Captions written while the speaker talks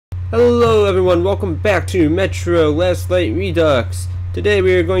Hello everyone, welcome back to Metro Last Light Redux. Today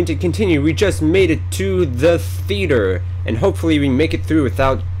we are going to continue. We just made it to the theater, and hopefully we make it through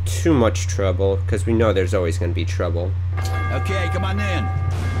without too much trouble, because we know there's always going to be trouble. Okay, come on in.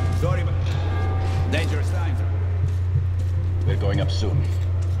 Sorry, but dangerous times. We're going up soon.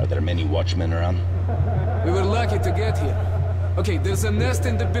 Are there many watchmen around? We were lucky to get here. Okay, there's a nest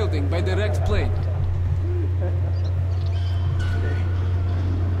in the building by direct plane.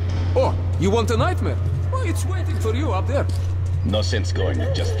 Oh, you want a nightmare? Well, it's waiting for you up there. No sense going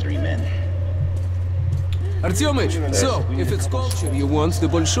with just 3 men. Artyomich, so, if it's culture you want, the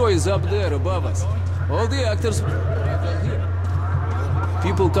Bolshoi is up there above us. All the actors are here.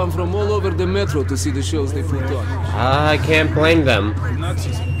 People come from all over the metro to see the shows they put on. I can't blame them.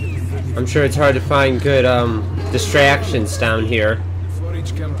 I'm sure it's hard to find good distractions down here. For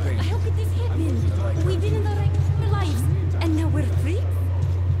each campaign. How could this happen? We didn't arrange our lives, and now we're free?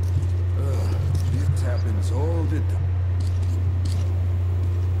 It happens all the time.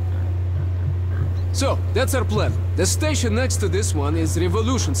 So, that's our plan. The station next to this one is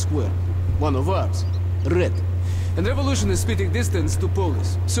Revolution Square. One of ours. Red. And Revolution is spitting distance to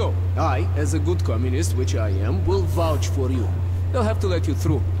Polis. So, I, as a good communist, which I am, will vouch for you. They'll have to let you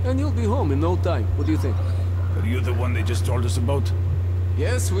through, and you'll be home in no time. What do you think? Are you the one they just told us about?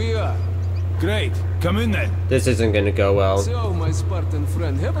 Yes, we are. Great. Come in then. This isn't gonna go well. So, my Spartan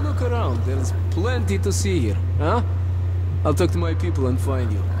friend, have a look around. There's plenty to see here, huh? I'll talk to my people and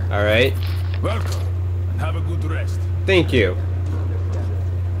find you. Alright. Welcome. And have a good rest. Thank you.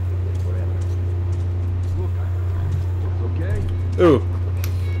 Ooh.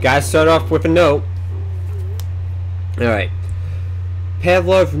 Gotta start off with a note. Alright.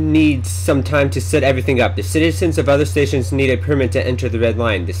 Pavlov needs some time to set everything up. The citizens of other stations need a permit to enter the Red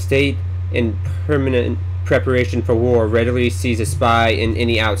Line. The state, in permanent preparation for war, readily sees a spy in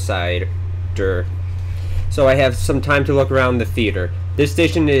any outsider. So I have some time to look around the theater. This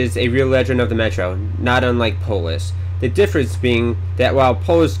station is a real legend of the Metro, not unlike Polis. The difference being that while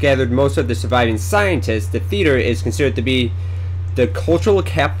Polis gathered most of the surviving scientists, the theater is considered to be the cultural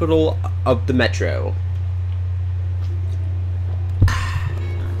capital of the Metro.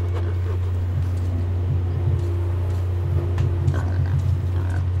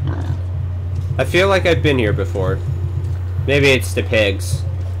 I feel like I've been here before. Maybe it's the pigs.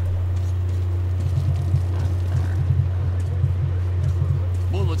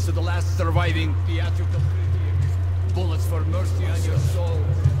 Bullets to the last surviving theatrical critic. Bullets for mercy on your soul.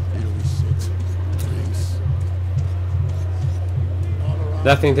 Here we sit. Drinks.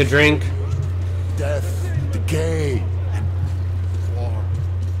 Nothing to drink. Death, decay, and war.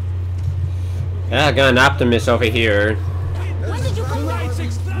 Yeah, I got an optimist over here. When did you come back?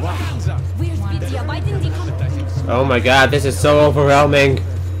 Where's Vidya? Why didn't he come? Oh my god, this is so overwhelming.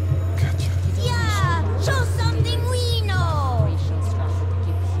 Yeah, show something we know.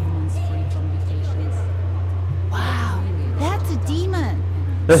 Wow, that's a demon.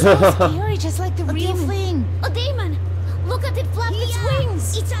 So scary, just like the real thing. A demon! Look at it flap its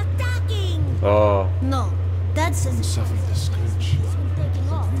wings! It's attacking! Oh. No, that's a... Suffering the scourge. taking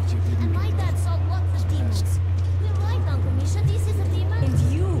off. And my dad saw lots of demons. We're right, Uncle Misha, this is a demon. And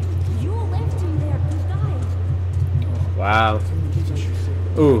you left him there to die. Wow.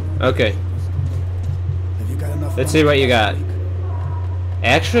 Ooh, okay. Let's see what you got.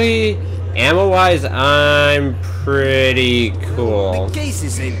 Actually, ammo-wise, I'm pretty cool.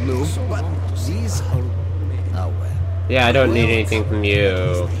 Cases ain't blue, but these are... Oh well. Yeah, I don't need anything from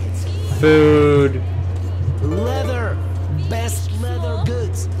you. Food. Leather! Best leather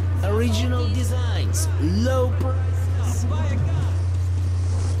goods. Original designs. Low prices.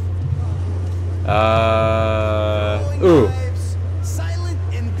 Ooh. Silent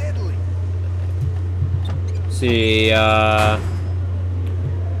and deadly. See,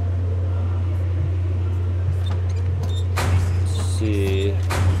 see.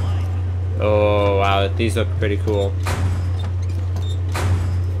 Oh, wow, these look pretty cool.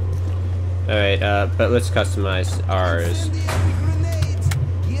 Alright, but let's customize ours. Grenades.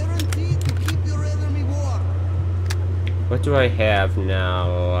 Guaranteed to keep your enemy warm. What do I have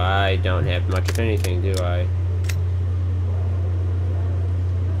now? I don't have much of anything, do I?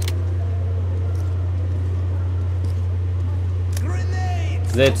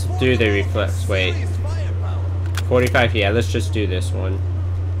 Grenades. Let's do the reflex. Wait. 45, yeah, let's just do this one.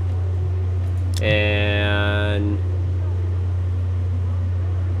 And...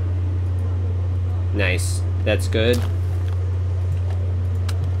 nice. That's good.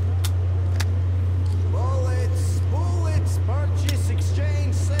 Bullets, purchase,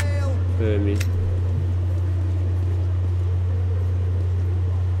 exchange, sale. Let me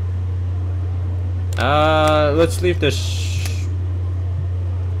Let's leave the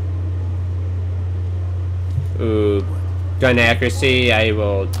Ooh, gun accuracy, I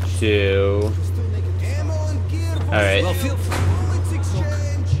will do. Ammo and gear. Alright. Well, feel free. Bullets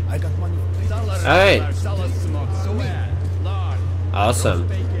exchange. I got money. Alright. Awesome. Awesome.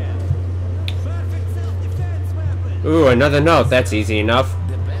 Ooh, another note. That's easy enough.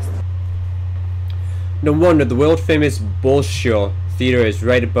 No wonder the world-famous Bolshoi Theater is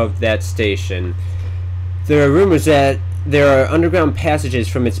right above that station. There are rumors that there are underground passages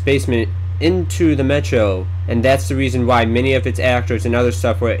from its basement into the metro, and that's the reason why many of its actors and other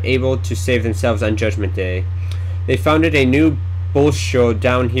stuff were able to save themselves on Judgment Day. They founded a new Bolshoi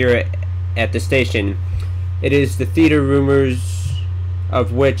down here at the station. It is the theater, rumors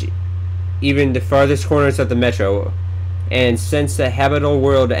of which even the farthest corners of the metro, and since the habitable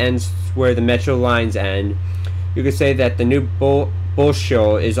world ends where the metro lines end, you could say that the new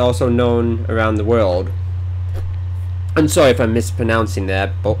Bolshoi is also known around the world. I'm sorry if I'm mispronouncing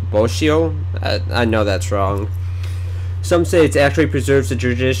that. Bolshoi? I know that's wrong. Some say it actually preserves the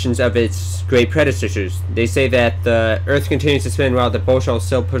traditions of its great predecessors. They say that the Earth continues to spin while the Bolshoi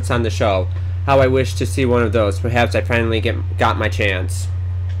still puts on the show. How I wish to see one of those. Perhaps I finally got my chance.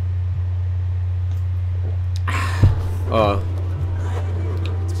 Oh.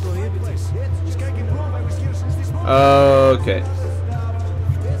 Okay.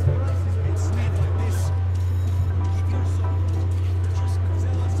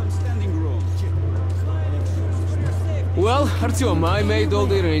 Well, Artyom, I made all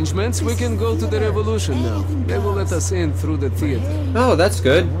the arrangements. We can go to the Revolution now. They will let us in through the theater. Oh, that's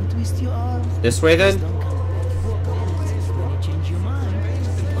good. This way then?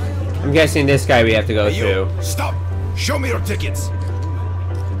 I'm guessing this guy we have to go Hey, through. you, stop! Show me your tickets!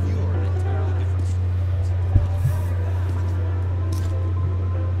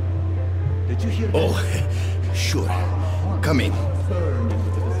 Did you hear that? Oh, sure. Come in.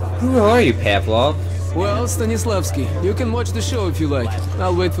 Who are you, Pavlov? Well, Stanislavski, you can watch the show if you like.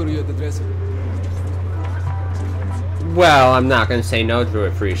 I'll wait for you at the dressing room. Well, I'm not gonna say no to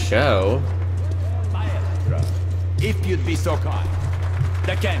a free show. Maestro, if you'd be so kind.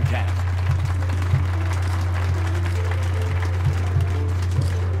 The can-can.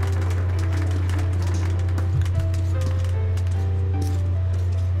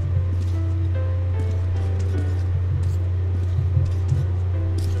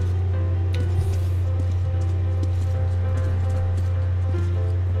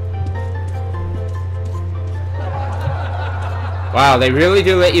 Wow, they really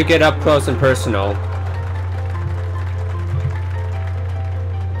do let you get up close and personal.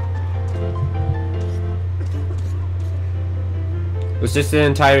 Was this the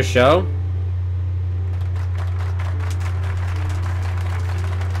entire show?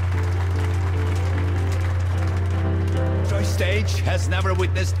 Joy Stage has never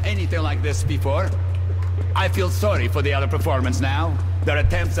witnessed anything like this before. I feel sorry for the other performance now. Their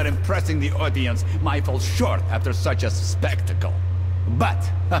attempts at impressing the audience might fall short after such a spectacle.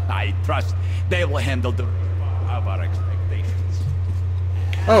 But I trust they will handle the of our expectations.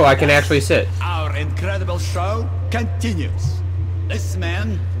 Oh, I can actually sit. Our incredible show continues. This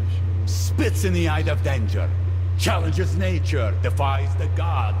man spits in the eye of danger, challenges nature, defies the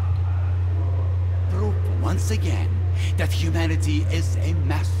god. Proof once again that humanity is a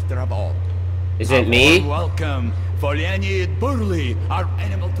master of all. Is it me? Warm welcome for Leonid Burley, our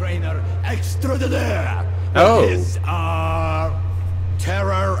animal trainer extraordinaire. Oh. Who is our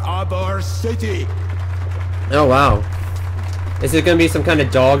terror of our city. Oh, wow. Is it gonna be some kind of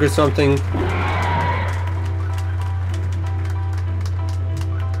dog or something?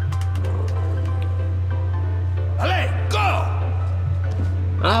 Allez, go!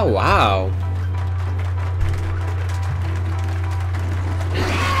 Oh, wow.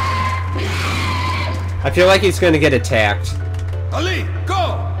 I feel like he's gonna get attacked. Allez,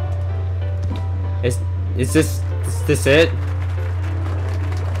 go! Is this it?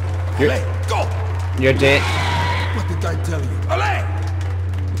 Allez, go! You're dead. What did I tell you? Allez!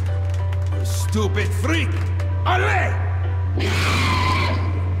 You stupid freak! Allez!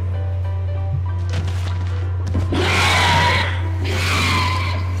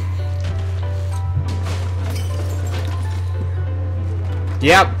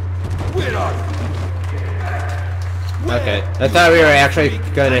 Yep. Where are you? Okay. I thought we were actually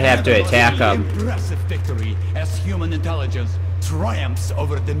gonna have to attack him. Impressive victory as human intelligence triumphs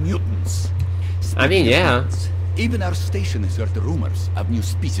over the mutants. I mean, yeah. Even our station has heard the rumors of new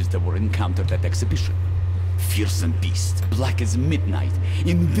species that were encountered at the exhibition. Fearsome beasts, black as midnight,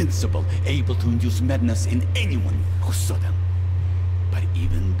 invincible, able to induce madness in anyone who saw them. But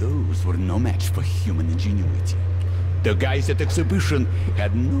even those tools were no match for human ingenuity. The guys at exhibition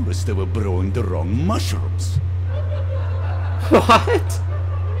had noticed they were brewing the wrong mushrooms. What?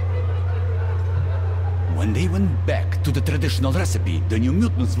 When they went back to the traditional recipe, the new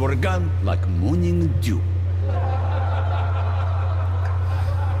mutants were gone like morning dew.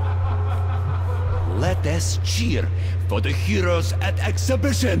 Let us cheer for the heroes at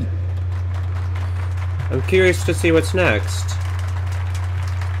exhibition! I'm curious to see what's next.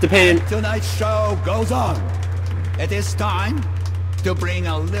 Depending. Tonight's show goes on. It is time to bring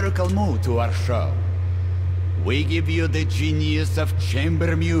a lyrical mood to our show. We give you the genius of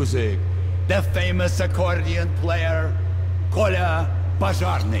chamber music, the famous accordion player, Kolya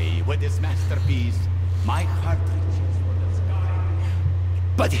Bazharny, with his masterpiece, My Heart Reaches for the Sky,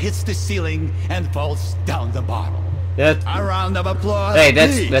 but hits the ceiling and falls down the bottle. That, A round of applause, hey,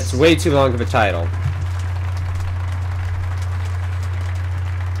 please. that's way too long of a title.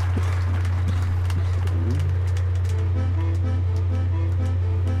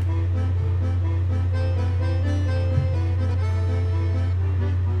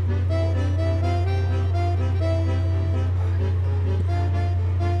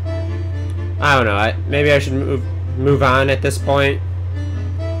 I don't know. Maybe I should move on at this point.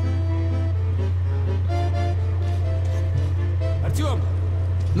 Artyom,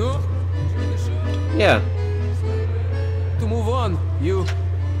 no? Yeah. To move on, you.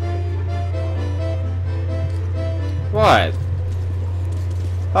 What?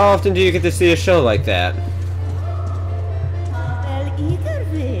 How often do you get to see a show like that? Well,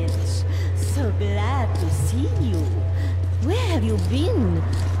 Igorvich, so glad to see you. Where have you been?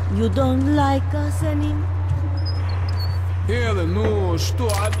 You don't like us anymore? Helen, no, что?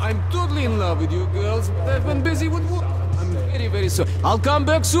 I'm totally in love with you girls, but I've been busy with work. I'm very, very sorry. I'll come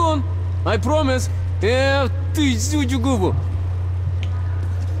back soon. I promise. Ты сучу губу.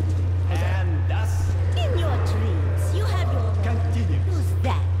 And thus, In your dreams, you have your... continue. Who's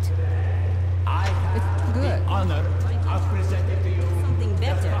that? I have the honor of presenting to you Something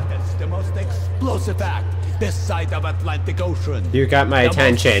better. the hottest, the most explosive act this side of Atlantic Ocean. You got my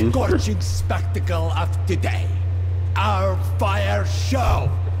attention. The most scorching spectacle of today. Our fire show.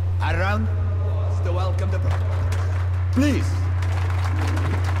 A round of applause to welcome the please.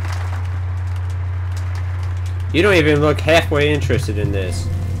 You don't even look halfway interested in this.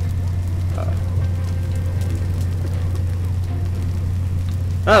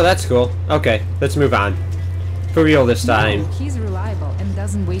 Oh, that's cool. Okay, let's move on. For real this time. No, he's reliable and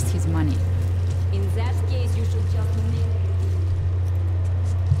doesn't waste his money. In that case, you should just make...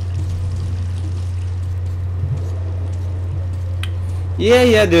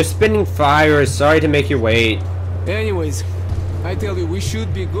 Yeah, they're spinning fires. Sorry to make you wait. Anyways, I tell you, we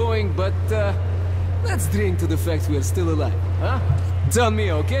should be going, but let's drink to the fact we are still alive, huh? It's on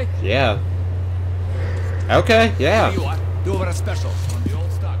me, okay? Yeah. Okay, yeah. Here you are. Two of our specials on the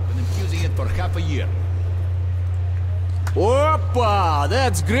old stock. Been infusing it for half a year. Опа!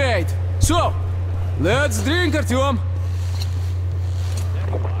 That's great! So, let's drink, Artyom!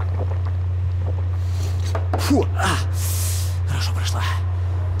 Фу, хорошо прошла.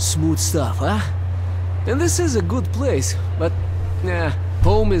 Smooth stuff, huh? And this is a good place, but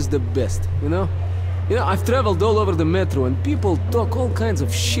home is the best, you know? You know, I've traveled all over the metro and people talk all kinds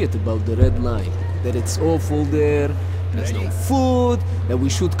of shit about the Red Line. That it's awful there, there's no food, that we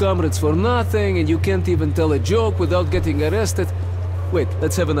shoot comrades for nothing, and you can't even tell a joke without getting arrested. Wait,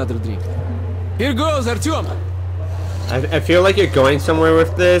 let's have another drink. Here goes, Artyom! I feel like you're going somewhere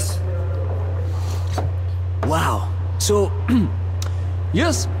with this. Wow. So,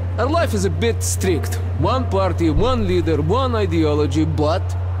 yes, our life is a bit strict. One party, one leader, one ideology, but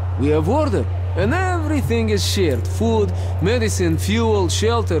we have order. And everything is shared. Food, medicine, fuel,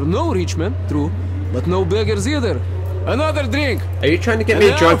 shelter. No rich men, true, but no beggars either. Another drink. Are you trying to get And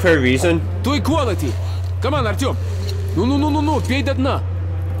me now, drunk for a reason? To equality. Come on, Artyom. Ну, пей до дна.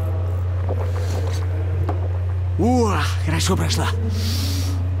 Хорошо прошла.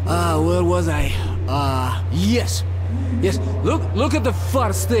 Where was I? Yes. Look at the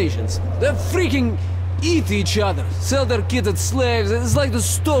far stations. They freaking eat each other, sell their kitted slaves. It's like the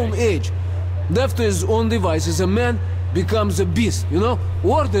Stone Age. Left to his own devices, a man becomes a beast, you know?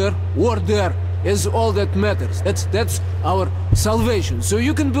 Order is all that matters. That's our salvation. So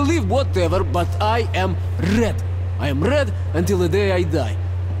you can believe whatever, but I am red. I am red until the day I die.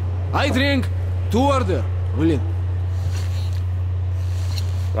 I drink to order. Блин.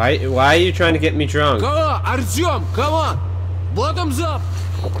 Why are you trying to get me drunk? Come on, Artyom, come on! Bottoms up!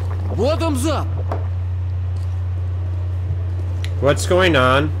 Bottoms up! What's going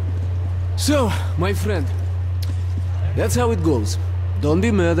on? So, my friend, that's how it goes. Don't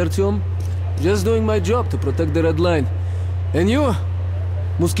be mad, Artyom. Just doing my job to protect the Red Line. And you,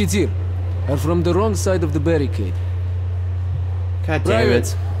 Musketeer, are from the wrong side of the barricade. God damn Private,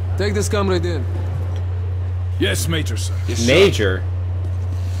 it. take this comrade in. Yes, Major, sir. Major.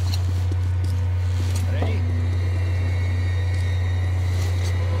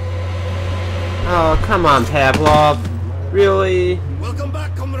 Oh, come on, Pavlov. Really? Welcome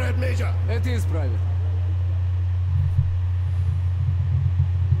back, Comrade Major. It is, Private.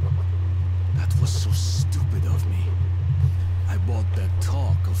 That was so stupid of me. I bought that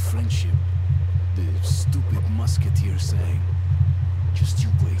talk of friendship. The stupid musketeer saying, "Just you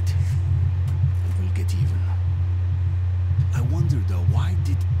wait. And we'll get even." I wonder though, why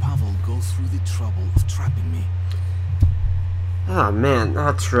did Pavel go through the trouble of trapping me? Oh man,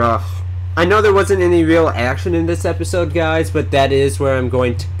 that's rough. I know there wasn't any real action in this episode, guys, but that is where I'm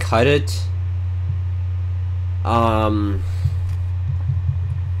going to cut it.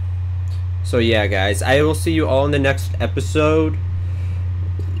 So yeah, guys, I will see you all in the next episode.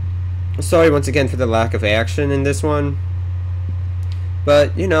 Sorry once again for the lack of action in this one.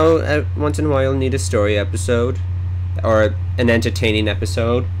 But, you know, once in a while you'll need a story episode. Or an entertaining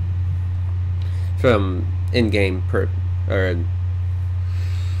episode. From in-game or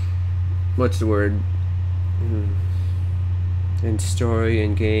what's the word? In story,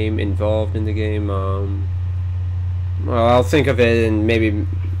 in game, involved in the game. Well, I'll think of it and maybe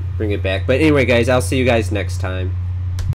bring it back. But anyway, guys, I'll see you guys next time.